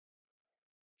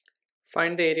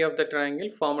Find the area of the triangle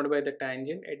formed by the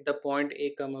tangent at the point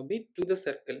A, B to the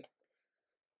circle.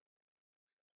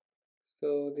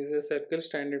 So this is a circle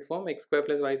standard form. X square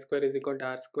plus y square is equal to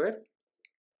r square.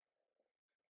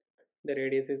 The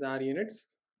radius is r units.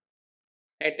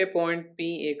 At a point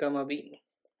P, A, B.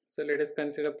 So let us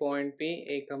consider point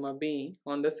P, A, B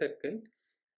on the circle.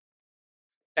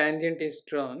 Tangent is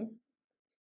drawn.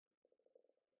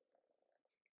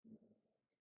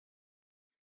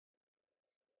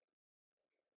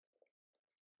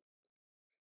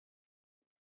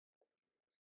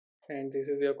 And this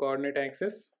is your coordinate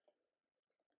axis.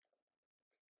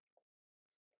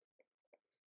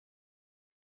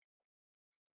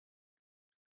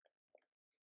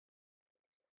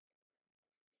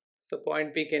 So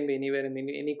point P can be anywhere in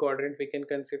any quadrant we can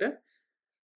consider.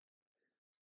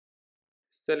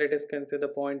 So let us consider the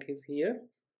point is here,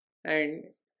 and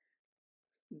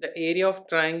the area of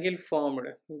triangle formed.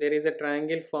 There is a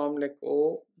triangle formed like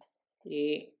O,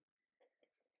 A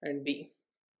and B.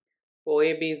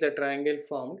 OAB is a triangle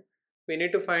formed. We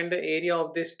need to find the area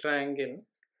of this triangle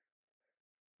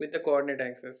with the coordinate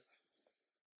axis.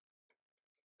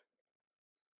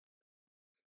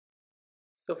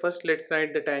 So first let's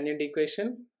write the tangent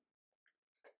equation.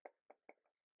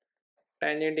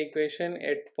 Tangent equation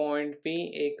at point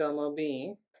P, A,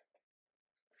 B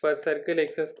for circle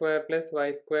x square plus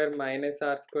y square minus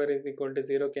r square is equal to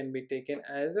 0 can be taken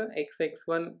as a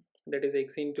x1, that is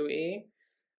x into A,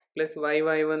 plus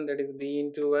y1, that is b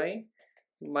into y,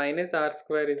 minus r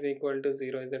square is equal to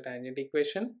 0 is a tangent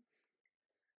equation.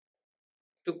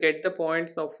 To get the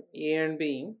points of A and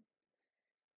B,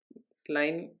 this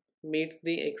line meets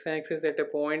the x-axis at a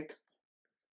point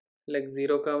like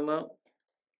 0,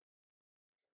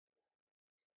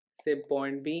 say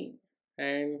point B,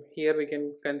 and here we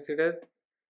can consider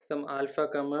some alpha,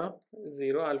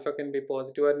 0. Alpha can be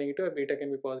positive or negative, or beta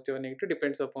can be positive or negative,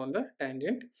 depends upon the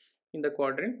tangent in the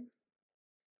quadrant.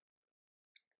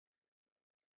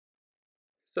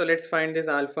 So let's find this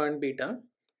alpha and beta.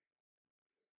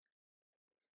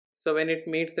 So when it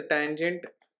meets the tangent,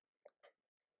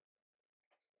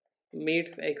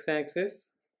 meets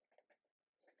x-axis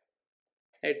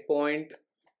at point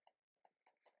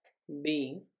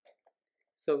B,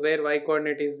 so where y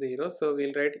coordinate is 0, so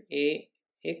we'll write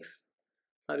ax,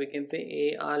 or we can say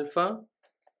a alpha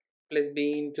plus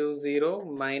b into 0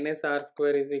 minus r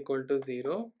square is equal to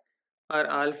 0, or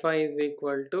alpha is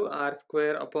equal to r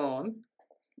square upon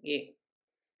a.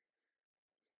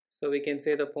 So we can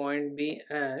say the point B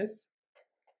as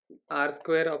r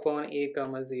square upon a,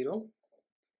 0,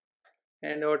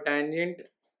 and our tangent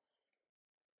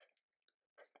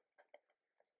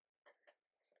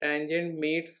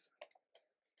meets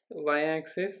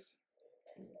y-axis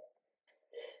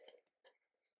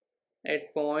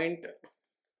at point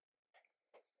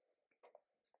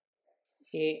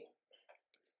A,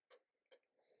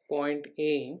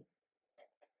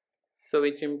 so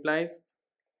which implies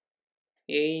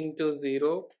a into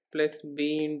 0 plus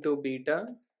b into beta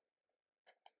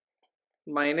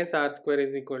minus r square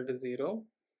is equal to 0,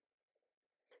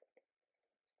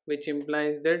 which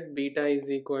implies that beta is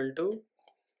equal to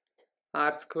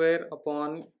r square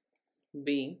upon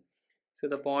b. So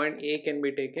the point A can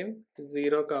be taken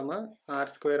 0, r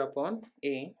square upon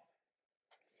a,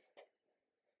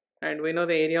 and we know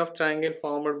the area of triangle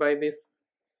formed by this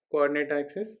coordinate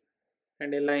axis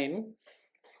and a line.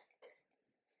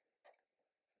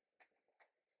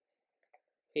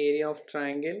 Area of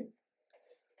triangle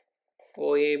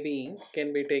OAB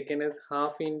can be taken as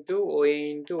half into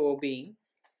OA into OB.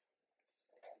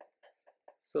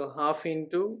 So half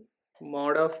into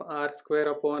mod of r square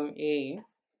upon A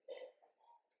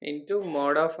into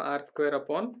mod of r square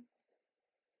upon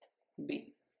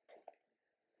B.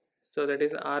 So that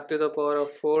is r to the power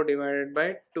of 4 divided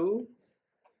by 2.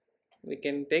 We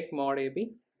can take mod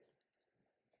AB,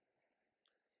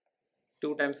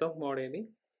 2 times of mod AB.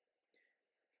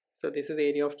 So this is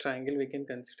area of triangle we can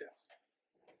consider.